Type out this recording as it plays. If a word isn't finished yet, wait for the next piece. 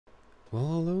Well,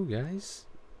 hello guys.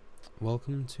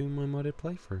 Welcome to my modded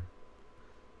playthrough.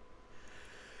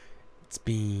 It's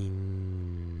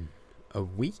been a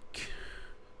week,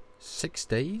 6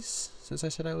 days since I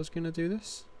said I was going to do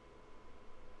this.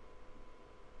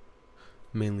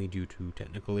 Mainly due to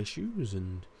technical issues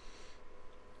and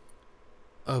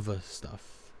other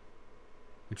stuff,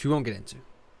 which we won't get into.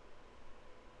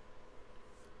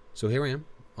 So here I am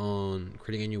on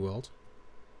creating a new world.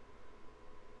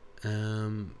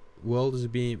 World is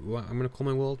being, I'm going to call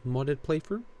my world modded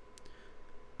playthrough.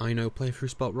 I know playthrough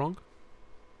spelt wrong.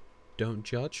 Don't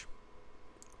judge.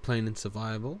 Playing in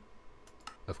survival,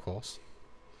 of course.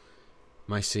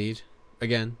 My seed,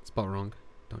 again, spelt wrong.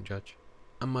 Don't judge.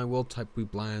 And my world type will be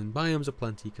blind. Biomes are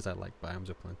plenty because I like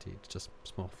biomes are plenty. It's just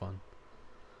more fun.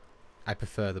 I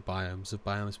prefer the biomes of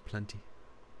biomes plenty.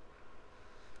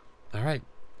 All right,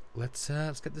 let's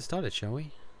get this started, shall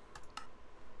we?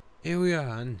 Here we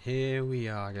are, and here we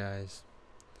are, guys.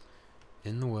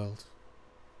 In the world.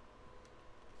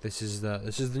 This is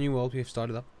the new world we have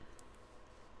started up.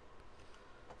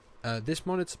 This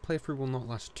modded playthrough will not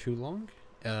last too long.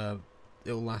 It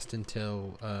will last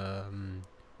until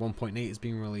 1.8 is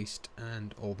being released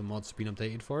and all the mods have been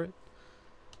updated for it.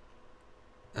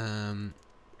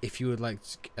 If you would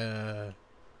like a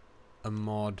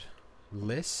mod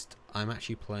list, I'm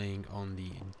actually playing on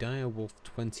the Direwolf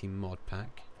 20 mod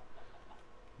pack.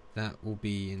 That will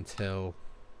be until,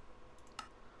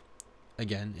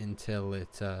 again, until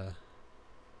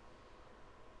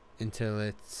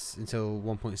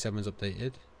 1.7 is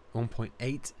updated.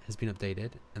 1.8 has been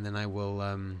updated, and then I will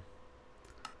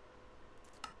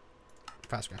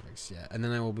fast graphics, yeah, and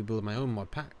then I will be building my own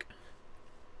mod pack.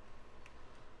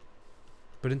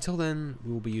 But until then,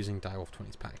 we will be using Direwolf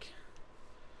 20's pack.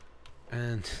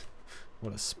 And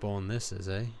what a spawn this is,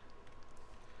 eh?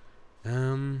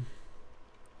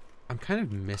 I'm kind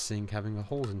of missing having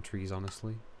holes in trees,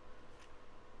 honestly.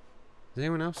 Is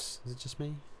anyone else? Is it just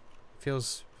me?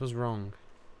 Feels wrong.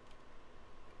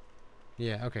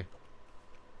 Yeah, okay.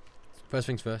 First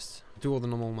things first, do all the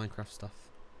normal Minecraft stuff.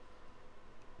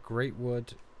 Great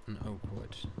wood and oak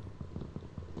wood.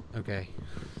 Okay.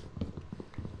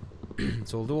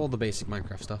 So we'll do all the basic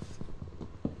Minecraft stuff.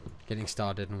 Getting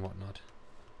started and whatnot.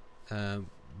 We'll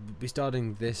be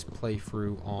starting this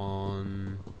playthrough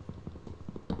on...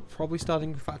 Probably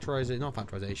starting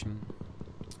factorization,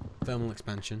 thermal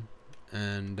expansion,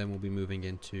 and then we'll be moving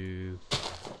into,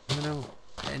 I don't know,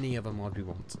 any other mod we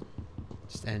want.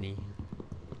 Just any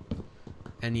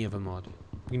other mod.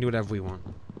 We can do whatever we want.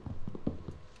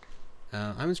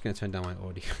 I'm just going to turn down my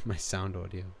audio, my sound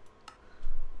audio.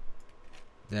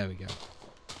 There we go.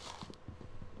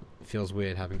 It feels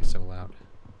weird having it so loud.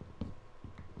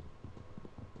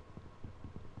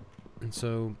 And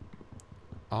so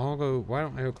why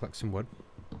don't I go collect some wood,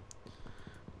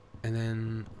 and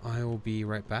then I will be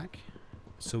right back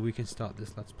so we can start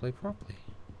this Let's Play properly.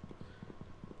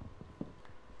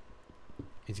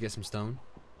 Need to get some stone,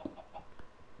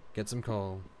 get some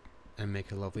coal, and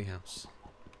make a lovely house.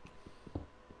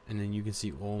 And then you can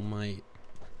see all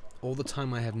the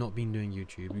time I have not been doing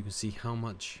YouTube. You can see how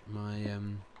much my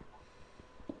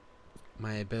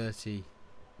ability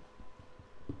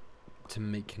to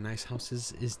make nice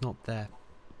houses is not there.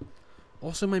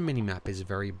 Also, my minimap is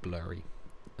very blurry,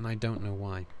 and I don't know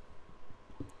why.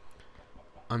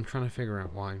 I'm trying to figure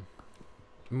out why.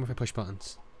 What if I push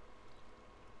buttons?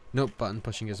 Nope, button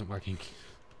pushing isn't working.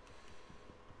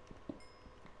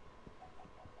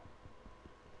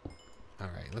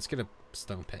 Alright, let's get a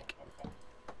stone pick.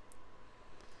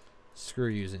 Screw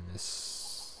using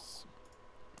this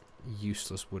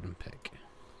useless wooden pick.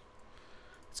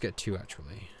 Let's get two,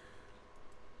 actually.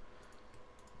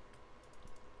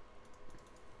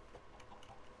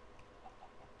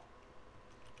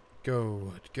 Go,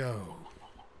 wood, go.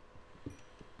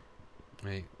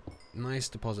 A nice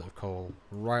deposit of coal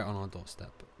right on our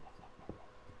doorstep.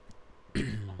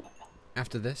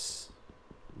 After this,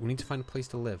 we need to find a place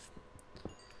to live.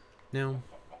 Now,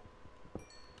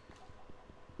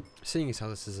 seeing as how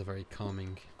this is a very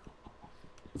calming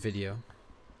video,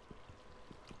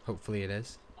 hopefully it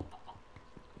is,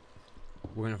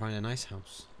 we're going to find a nice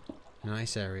house, a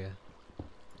nice area,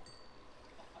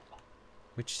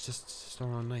 which is just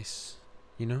around nice,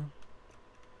 you know?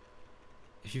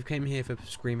 If you came here for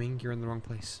screaming, you're in the wrong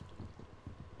place.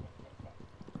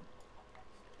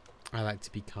 I like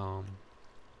to be calm.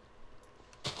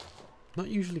 Not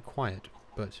usually quiet,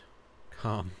 but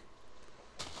calm.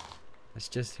 That's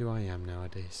just who I am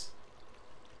nowadays.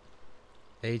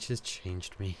 Age has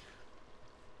changed me.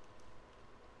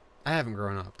 I haven't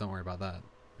grown up, don't worry about that.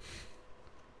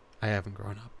 I haven't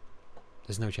grown up.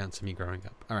 There's no chance of me growing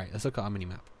up. Alright, let's look at our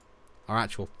mini-map. Our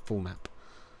actual full map.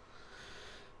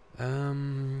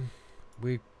 Ooh.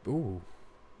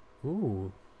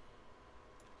 Ooh.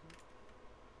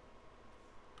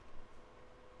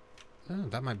 Oh,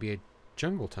 that might be a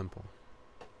jungle temple.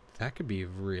 That could be a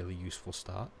really useful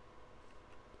start.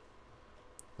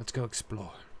 Let's go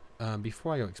explore.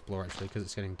 Before I go explore, actually, because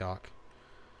it's getting dark,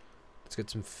 let's get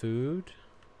some food.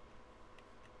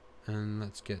 And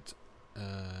let's get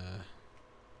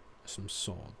some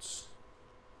swords.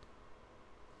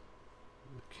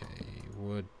 Okay,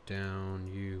 wood down,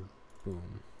 you,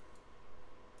 boom.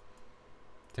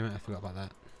 Damn it, I forgot about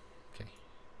that. Okay,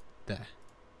 there.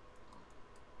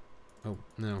 Oh,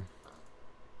 no.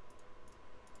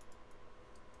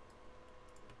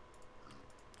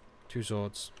 Two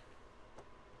swords.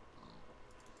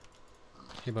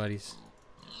 Hey, buddies.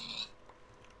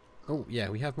 Oh, yeah,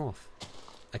 we have morph.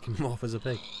 I can morph as a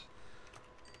pig.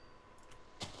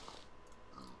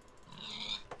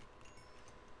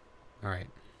 Alright.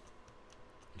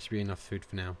 Should be enough food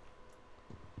for now.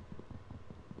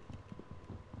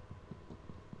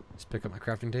 Let's pick up my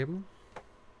crafting table.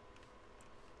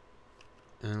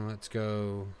 And let's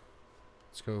go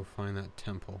find that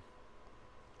temple.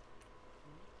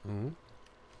 Oh.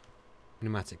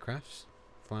 Pneumatic crafts.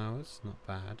 Flowers, not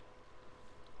bad.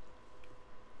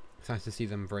 It's nice to see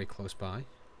them very close by.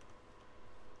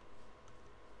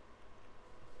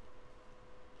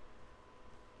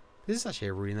 This is actually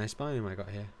a really nice biome I got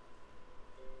here.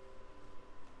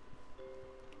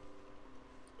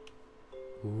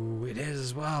 Ooh, it is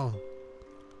as well.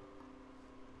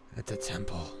 It's a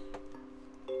temple.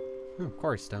 Oh,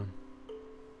 quarry stone.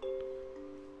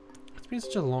 It's been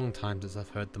such a long time since I've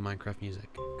heard the Minecraft music,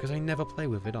 because I never play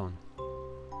with it on.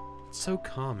 It's so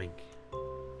calming.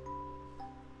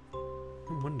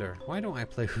 I wonder, why don't I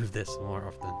play with this more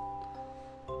often?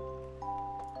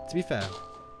 To be fair,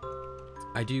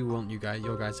 I do want your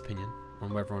guys' opinion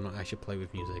on whether or not I should play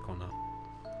with music or not.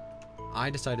 I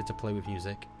decided to play with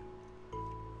music,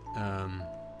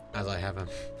 as I have a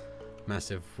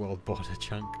massive world border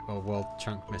chunk, or world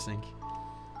chunk missing.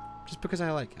 Just because I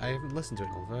haven't listened to it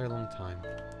in a very long time.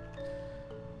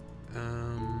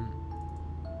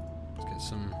 Let's get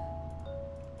some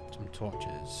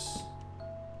torches.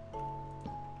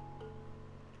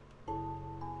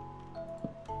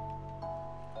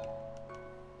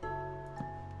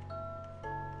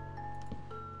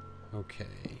 Okay.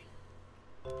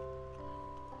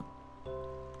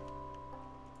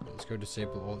 Let's go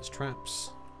disable all its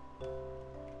traps.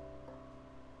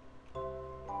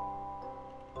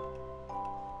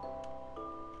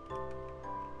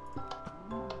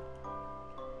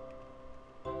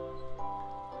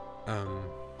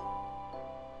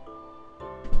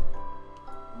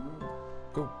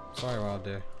 Oh, sorry, wild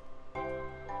deer.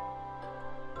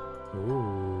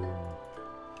 Ooh.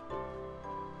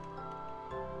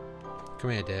 Come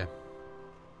here, dear.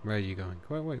 Where are you going?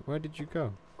 Wait, where did you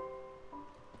go?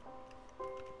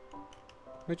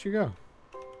 Where'd you go?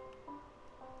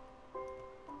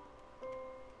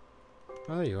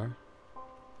 Oh, there you are.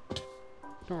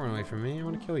 Don't run away from me. I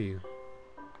want to kill you.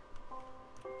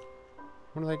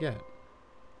 What did I get?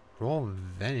 Raw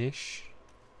Vanish.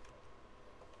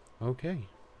 Okay.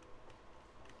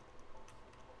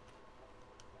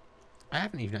 I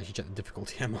haven't even actually checked the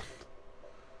difficulty I'm on.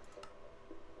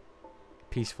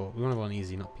 Peaceful. We want to go on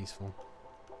easy, not peaceful.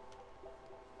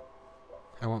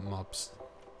 I want mobs.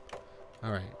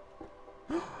 Alright.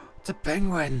 It's a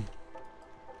penguin!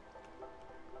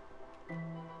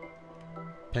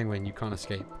 Penguin, you can't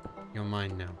escape. You're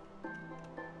mine now.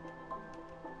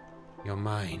 You're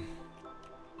mine.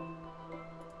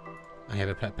 I have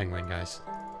a pet penguin, guys.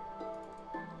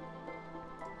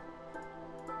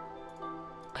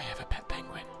 I have a pet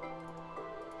penguin.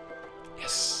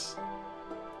 Yes!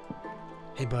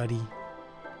 Hey, buddy.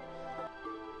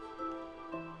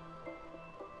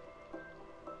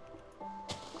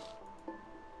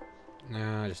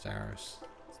 No, just arrows.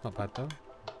 It's not bad though.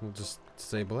 We'll just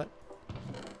disable it.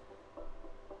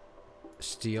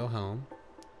 Steel helm.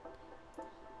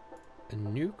 A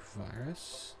nuke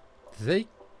virus. They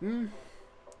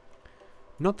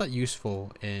not that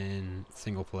useful in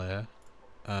single player.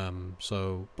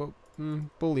 But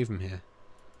we'll leave them here.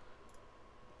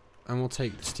 And we'll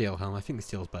take the steel helm. I think the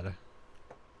steel's better.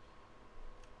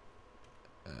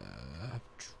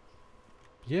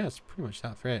 Yeah, it's pretty much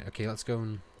that for it. Okay, let's go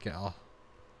and get our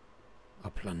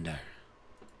plunder.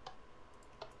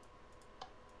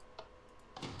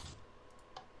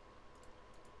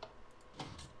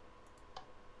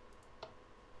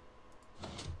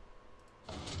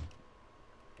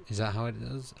 Is that how it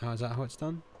is? Is that how it's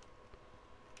done?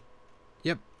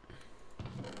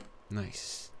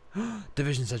 Nice.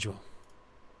 Division schedule.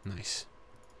 Nice.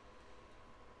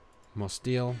 More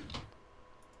steel.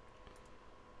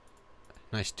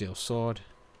 Nice steel sword.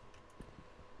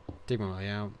 Dig my way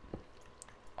out.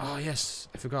 Oh yes,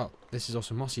 I forgot. This is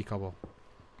also mossy cobble.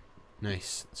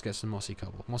 Nice. Let's get some mossy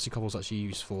cobble. Mossy cobble is actually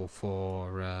useful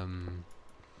for I'm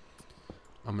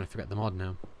gonna forget the mod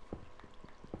now.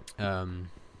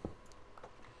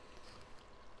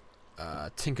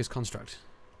 Tinker's Construct.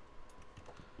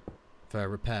 For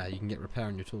repair, you can get repair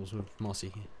on your tools with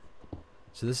mossy.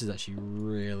 So this is actually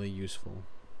really useful.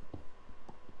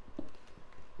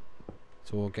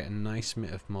 So we'll get a nice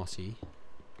bit of mossy.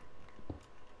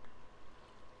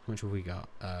 How much have we got?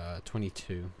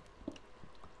 22.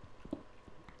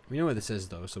 We know where this is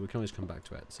though, so we can always come back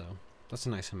to it, so that's a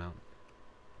nice amount.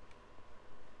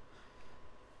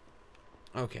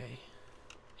 Okay.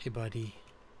 Hey buddy.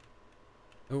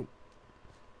 Oh.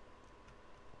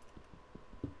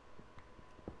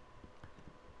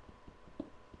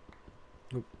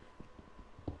 Oh.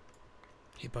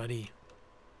 Hey buddy.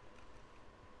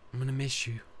 I'm gonna miss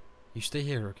you. You stay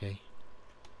here, okay?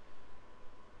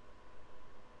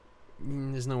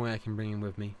 There's no way I can bring him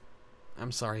with me.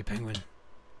 I'm sorry, Penguin.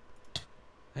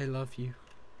 I love you.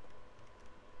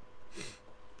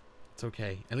 It's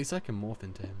okay. At least I can morph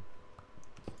into him.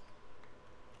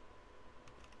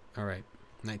 Alright.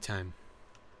 Nighttime.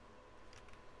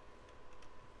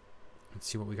 Let's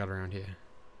see what we got around here.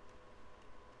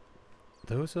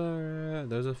 Those are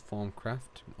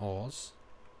Formcraft ores.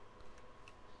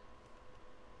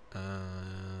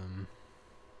 And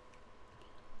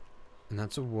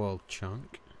that's a world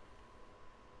chunk.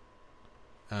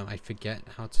 I forget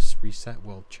how to reset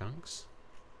world chunks.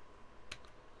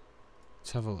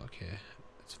 Let's have a look here.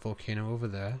 It's a volcano over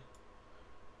there.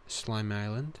 Slime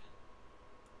Island.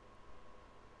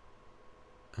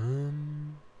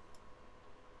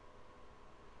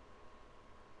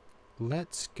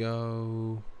 Let's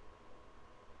go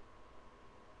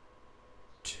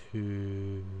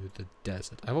to the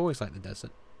desert. I've always liked the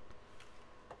desert.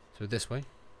 So this way.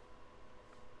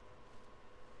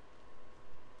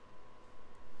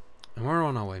 And we're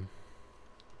on our way.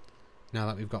 Now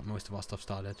that we've got most of our stuff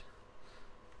started.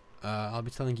 I'll be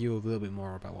telling you a little bit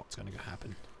more about what's going to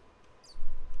happen.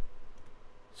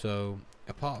 So,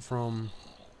 apart from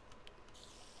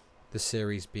the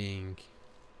series being...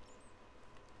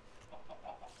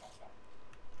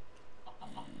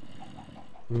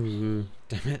 Ooh,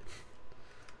 damn it.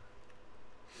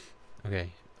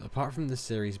 Okay, apart from the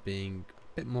series being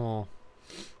a bit more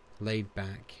laid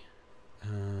back,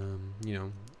 you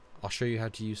know, I'll show you how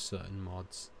to use certain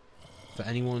mods. For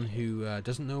anyone who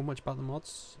doesn't know much about the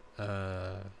mods, you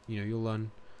know, you'll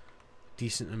learn a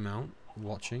decent amount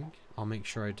watching. I'll make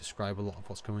sure I describe a lot of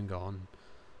what's going on,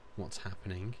 what's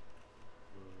happening.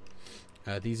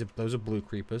 Those are blue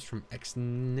creepers from Ex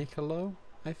Nihilo,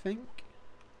 I think.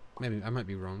 Maybe I might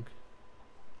be wrong.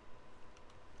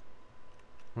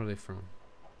 Where are they from?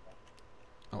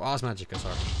 Oh, Ars Magica,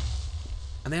 sorry.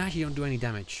 And they actually don't do any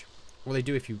damage. Well, they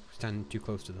do if you stand too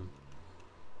close to them.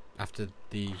 After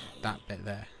that bit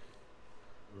there,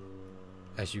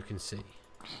 as you can see.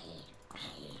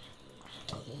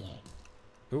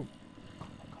 Oh.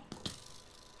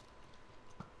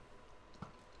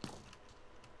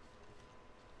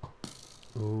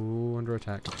 Oh, under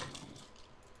attack.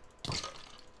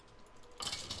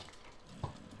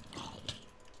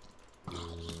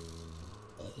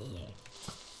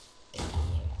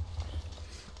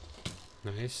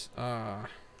 Nice. I'm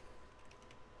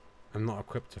not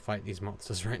equipped to fight these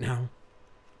monsters right now.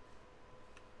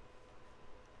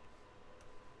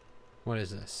 What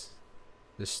is this?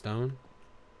 This stone?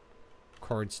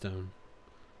 Cord stone.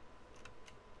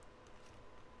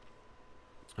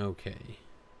 Okay.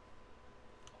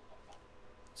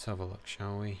 Let's have a look,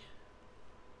 shall we?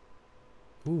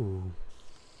 Ooh.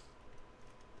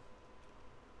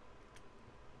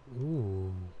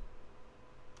 Ooh.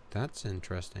 That's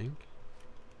interesting.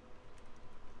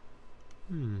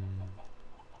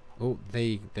 Oh,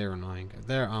 they're annoying.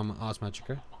 They're Ars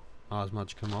Magica. Ars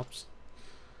Magica mobs.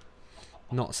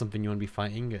 Not something you want to be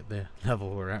fighting at the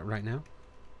level we're at right now.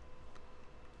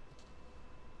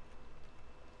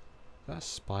 Is that a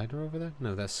spider over there?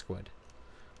 No, that's squid.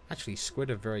 Actually, squid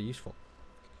are very useful.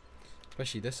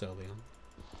 Especially this early on.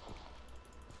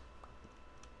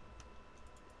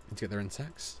 To get their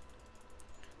insects.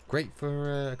 Great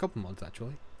for a couple mods,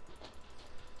 actually.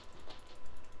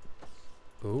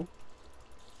 Ooh.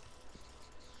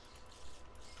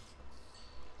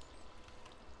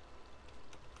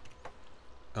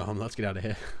 Let's get out of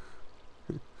here.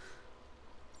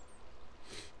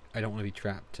 I don't want to be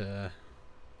trapped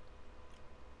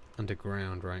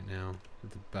underground right now.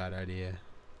 It's a bad idea.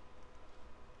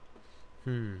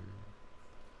 Where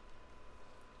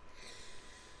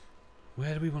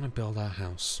do we want to build our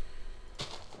house?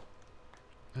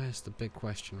 That's the big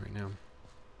question right now.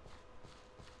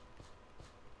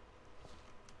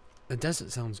 The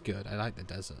desert sounds good. I like the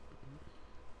desert.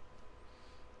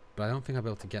 But I don't think I'll be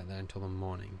able to get there until the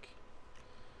morning.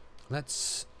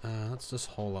 Let's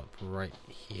just hole up right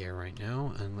here right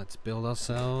now, and let's build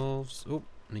ourselves. Oh,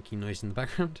 making noise in the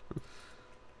background.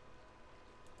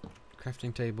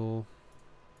 Crafting table.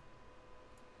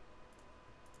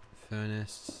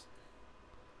 Furnace.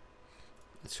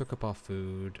 Let's cook up our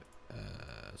food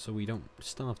so we don't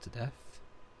starve to death.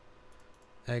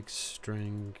 Eggs,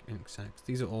 string, ink sacks.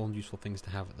 These are all useful things to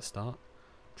have at the start.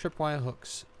 Tripwire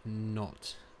hooks,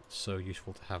 not so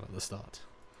useful to have at the start.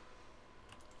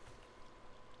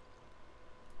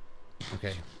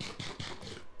 Okay.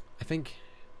 I think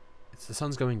the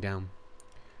sun's going down.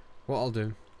 What I'll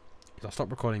do is I'll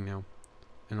stop recording now,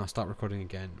 and I'll start recording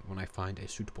again when I find a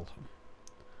suitable home.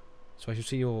 So I shall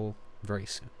see you all very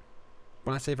soon.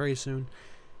 When I say very soon,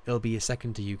 it'll be a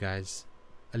second to you guys,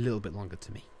 a little bit longer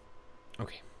to me.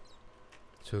 Okay.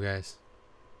 So guys,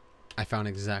 I found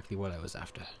exactly what I was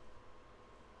after.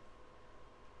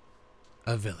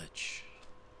 A village.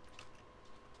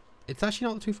 It's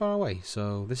actually not too far away,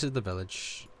 so this is the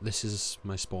village. This is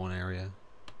my spawn area.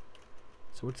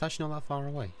 So it's actually not that far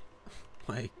away.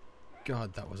 My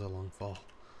god, that was a long fall.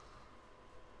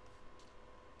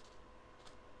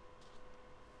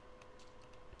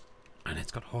 And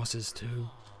it's got horses too.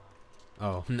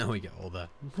 Oh, now we get all the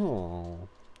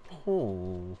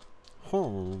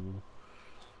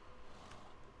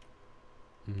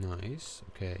nice.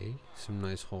 Okay, some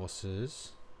nice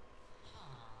horses.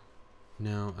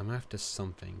 Now I'm after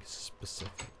something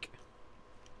specific.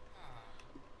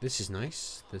 This is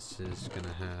nice. This is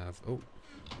gonna have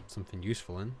something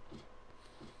useful in.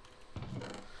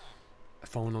 A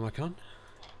Phonomicon.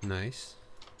 Nice.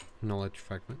 Knowledge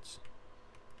fragments.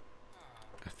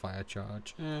 A fire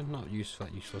charge. Not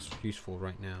useful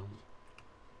right now.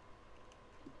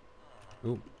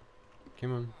 Oh,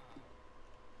 come on.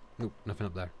 Nope, nothing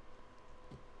up there.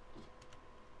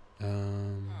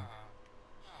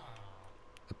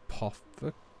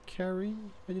 Apothecary?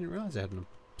 I didn't realize I had no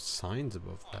signs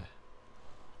above there.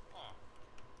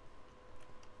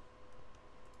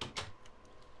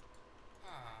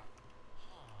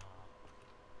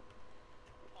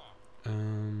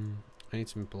 I need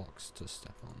some blocks to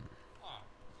step on.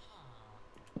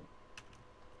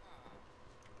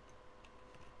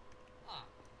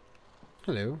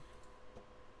 Hello.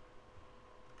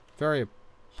 Very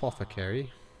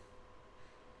apothecary.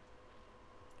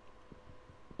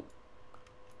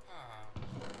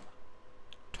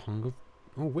 Tongue of...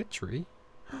 Oh, witchery?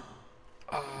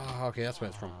 Ah, okay, that's where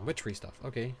it's from. Witchery stuff,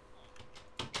 okay.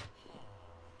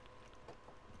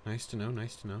 Nice to know,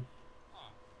 nice to know.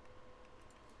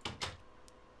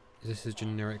 Is this his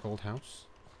generic old house?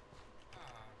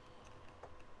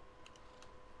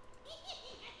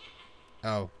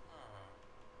 Oh.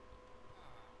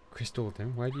 Crystal,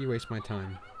 then, why do you waste my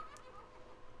time?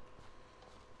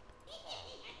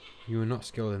 You are not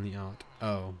skilled in the art.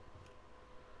 Oh.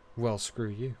 Well, screw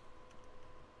you.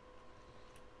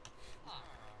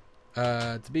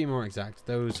 To be more exact,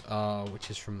 those are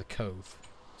witches from the cove.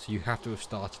 So you have to have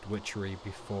started witchery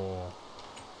before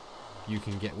you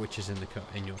can get witches in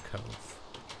your cove.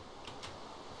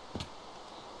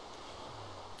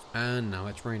 And now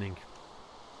it's raining.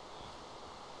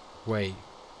 Wait,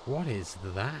 what is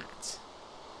that?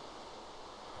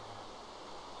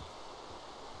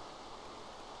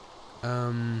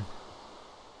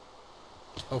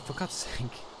 Oh, for God's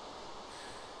sake.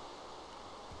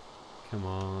 Come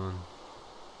on.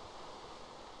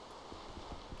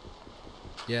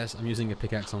 Yes, I'm using a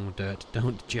pickaxe on dirt.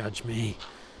 Don't judge me.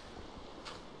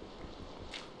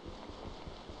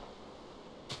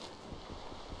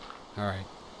 Alright.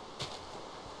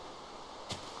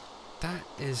 That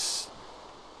is...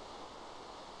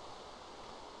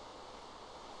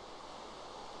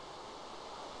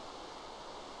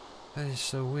 That is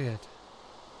so weird.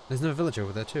 There's no village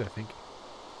over there too, I think.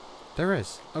 There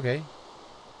is. Okay.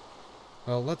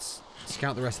 Well, let's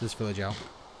scout the rest of this village out.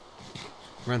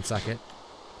 Ransack it.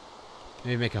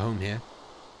 Maybe make a home here.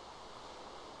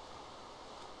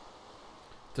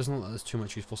 Doesn't look like there's too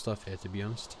much useful stuff here, to be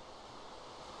honest.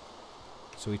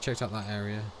 So we checked out that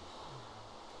area.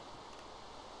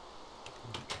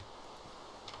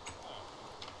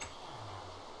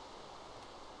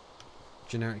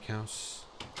 Generic house.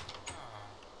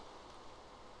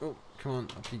 Oh, come on,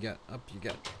 up you get, up you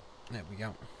get. There we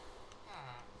go.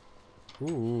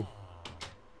 Ooh.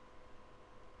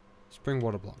 Spring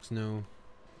water blocks, no.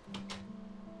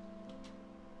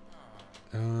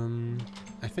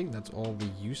 I think that's all the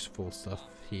useful stuff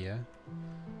here.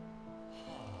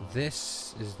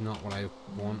 This is not what I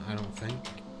want, I don't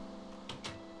think.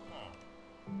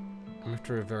 I'm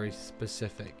after a very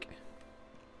specific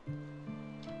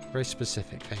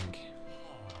thing.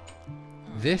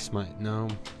 This might, no.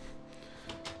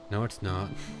 No, it's not.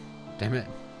 Damn it.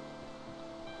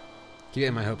 Keep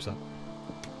getting my hopes up.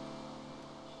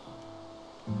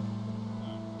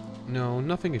 No,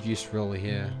 nothing of use really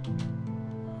here.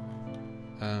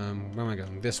 Where am I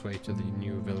going? This way to the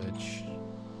new village.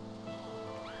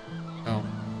 Oh.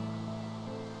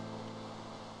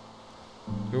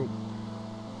 Oh.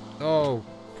 Oh,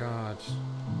 God.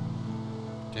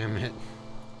 Damn it.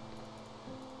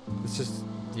 Let's just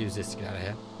use this to get out of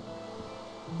here.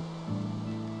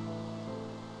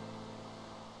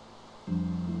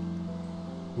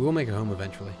 We will make a home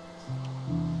eventually.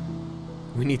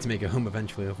 We need to make a home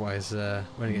eventually, otherwise we're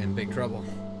going to get in big trouble.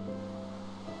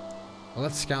 Well,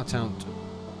 let's scout out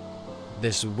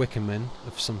this Wickerman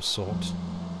of some sort.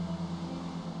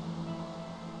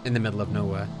 In the middle of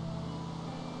nowhere.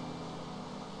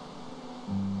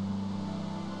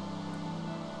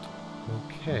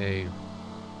 Okay.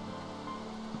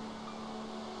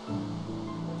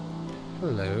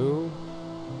 Hello.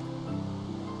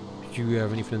 Do you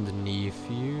have anything underneath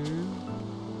you?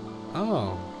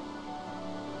 Oh.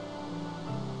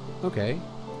 Okay.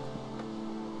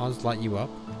 I'll just light you up.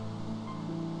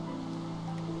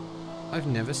 I've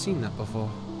never seen that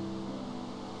before.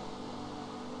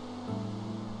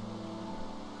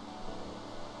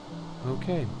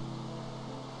 Okay.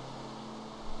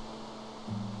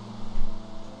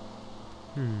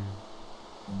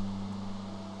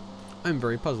 I'm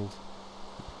very puzzled.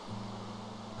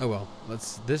 Oh well,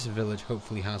 this village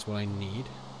hopefully has what I need.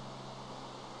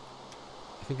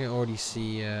 I think I already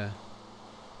see a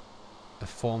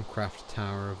Formcraft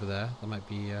tower over there. That might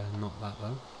be not that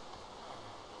though.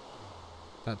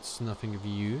 That's nothing of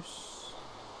use.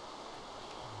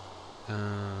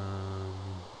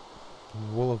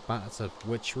 Wool of Bat, that's a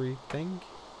witchery thing.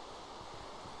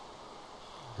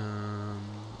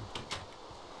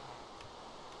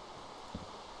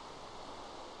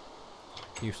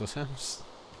 Useless house.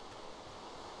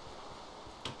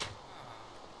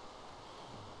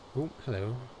 Oh,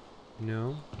 hello.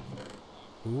 No.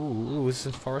 Ooh, is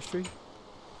this a forestry?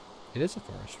 It is a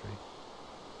forestry.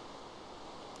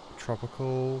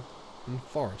 Tropical and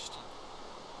forest.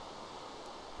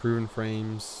 Proven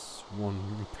frames, one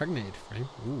impregnated frame.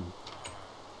 Ooh.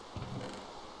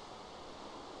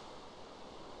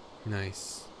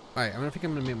 Nice. Alright, I think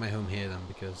I'm gonna make my home here then,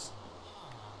 because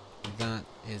that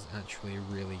is actually a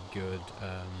really good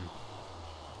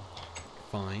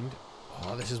find.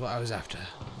 Oh, this is what I was after.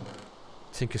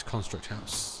 Tinker's Construct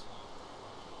House.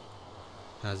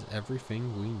 Has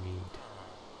everything we need.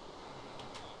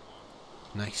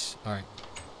 Nice. Alright.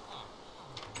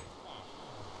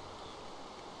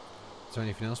 Is there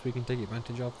anything else we can take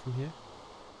advantage of from here?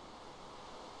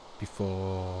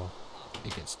 Before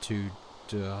it gets too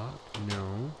dark?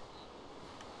 No.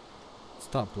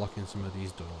 Start blocking some of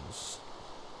these doors.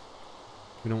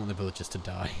 We don't want the villagers to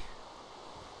die.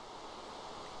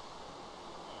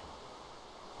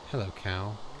 Hello,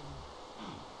 cow.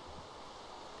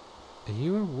 Are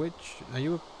you a witch? Are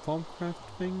you a Formcraft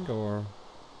thing, or...?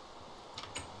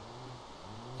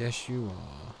 Yes, you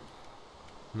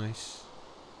are. Nice.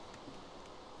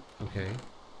 Okay.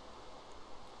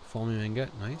 Forming ingot,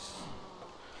 nice.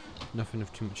 Nothing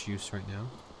of too much use right now.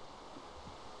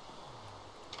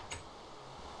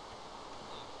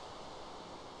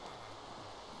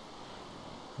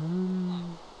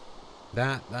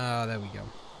 There we go.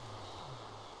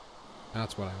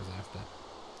 That's what I was after.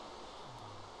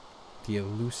 The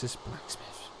Elusus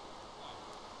Blacksmith.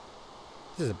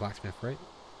 This is a blacksmith, right?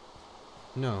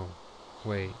 No.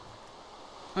 Wait.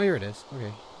 Oh, here it is.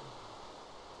 Okay.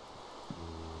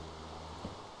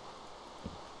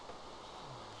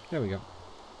 There we go.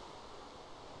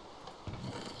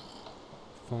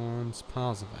 Thorns,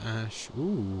 piles of ash.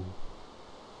 Ooh.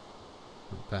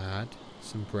 Not bad.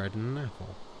 Some bread and an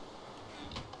apple.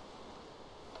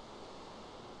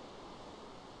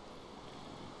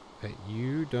 Okay,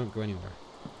 you don't go anywhere.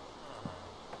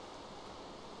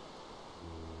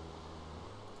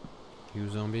 You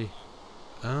zombie.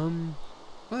 Well,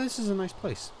 this is a nice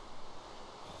place.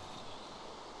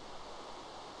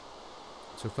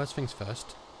 So first things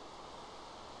first.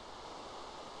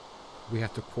 We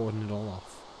have to cordon it all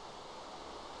off.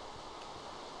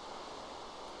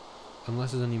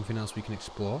 Unless there's anything else we can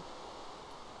explore.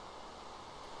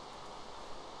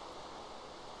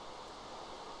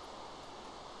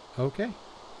 Okay.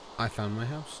 I found my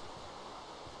house.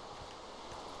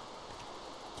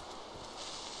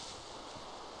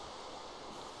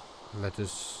 Let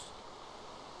us...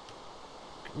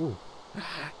 Ooh. A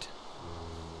hat.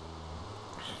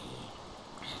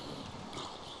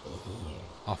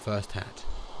 Our first hat.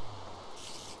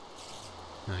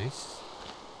 Nice.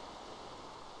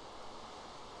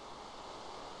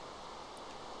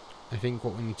 I think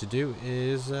what we need to do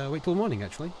is wait till morning,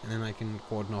 actually, and then I can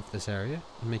cordon off this area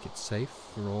and make it safe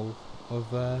for all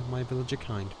of my villager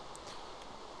kind.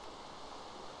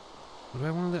 What do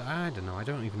I want to live? I don't know. I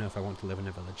don't even know if I want to live in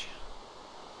a village.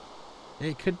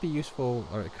 It could be useful,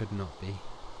 or it could not be.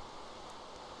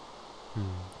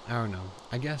 I don't know.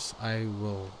 I guess I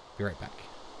will be right back,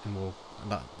 and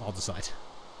I'll decide.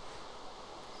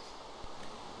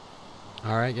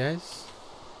 Alright, guys.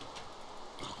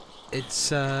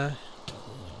 It's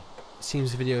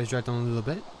seems the video has dragged on a little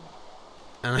bit,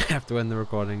 and I have to end the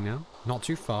recording now. Not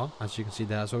too far, as you can see.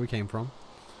 That's where we came from.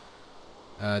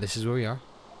 This is where we are.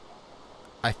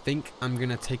 I think I'm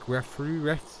gonna take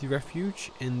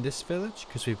refuge in this village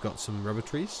because we've got some rubber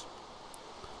trees,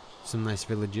 some nice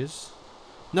villages.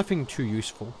 Nothing too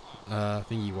useful,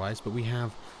 thingy wise, but we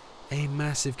have a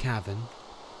massive cavern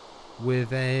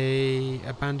with a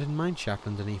abandoned mine shaft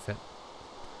underneath it.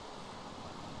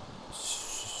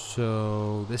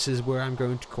 So this is where I'm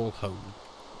going to call home.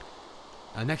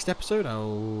 Next episode,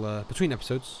 between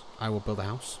episodes, I will build a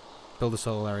house, build this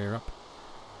whole area up,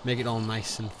 make it all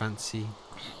nice and fancy,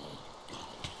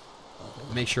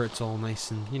 make sure it's all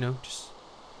nice and, you know, just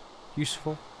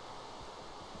useful,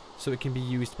 so it can be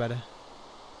used better.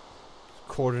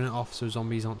 Cordon it off so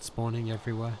zombies aren't spawning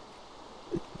everywhere.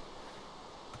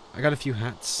 I got a few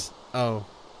hats. Oh,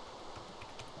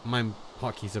 my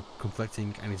hotkeys are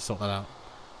conflicting. I need to sort that out.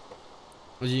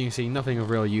 As you can see, nothing of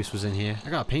real use was in here. I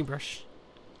got a paintbrush.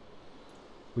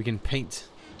 We can paint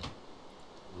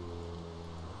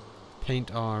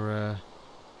our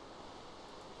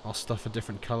stuff a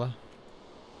different colour,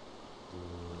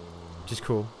 which is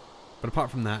cool. But apart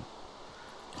from that,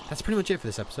 that's pretty much it for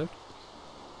this episode.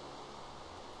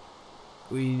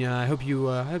 I hope you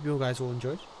guys all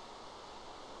enjoyed.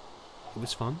 It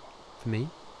was fun for me.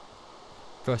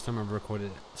 First time I've recorded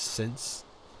it since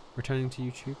returning to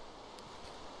YouTube.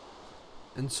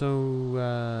 And so,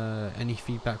 any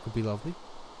feedback would be lovely.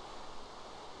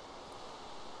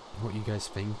 What you guys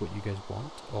think, what you guys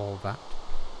want, all that.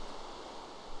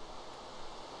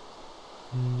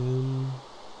 And,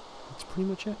 that's pretty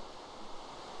much it.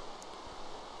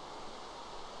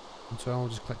 And so I'll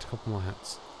just collect a couple more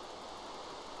hats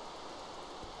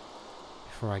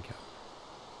before I go.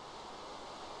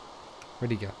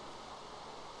 Where'd he go?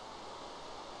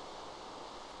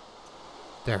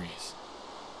 There he is.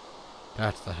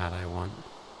 That's the hat I want.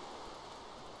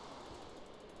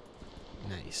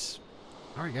 Nice.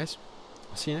 Alright guys,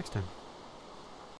 I'll see you next time.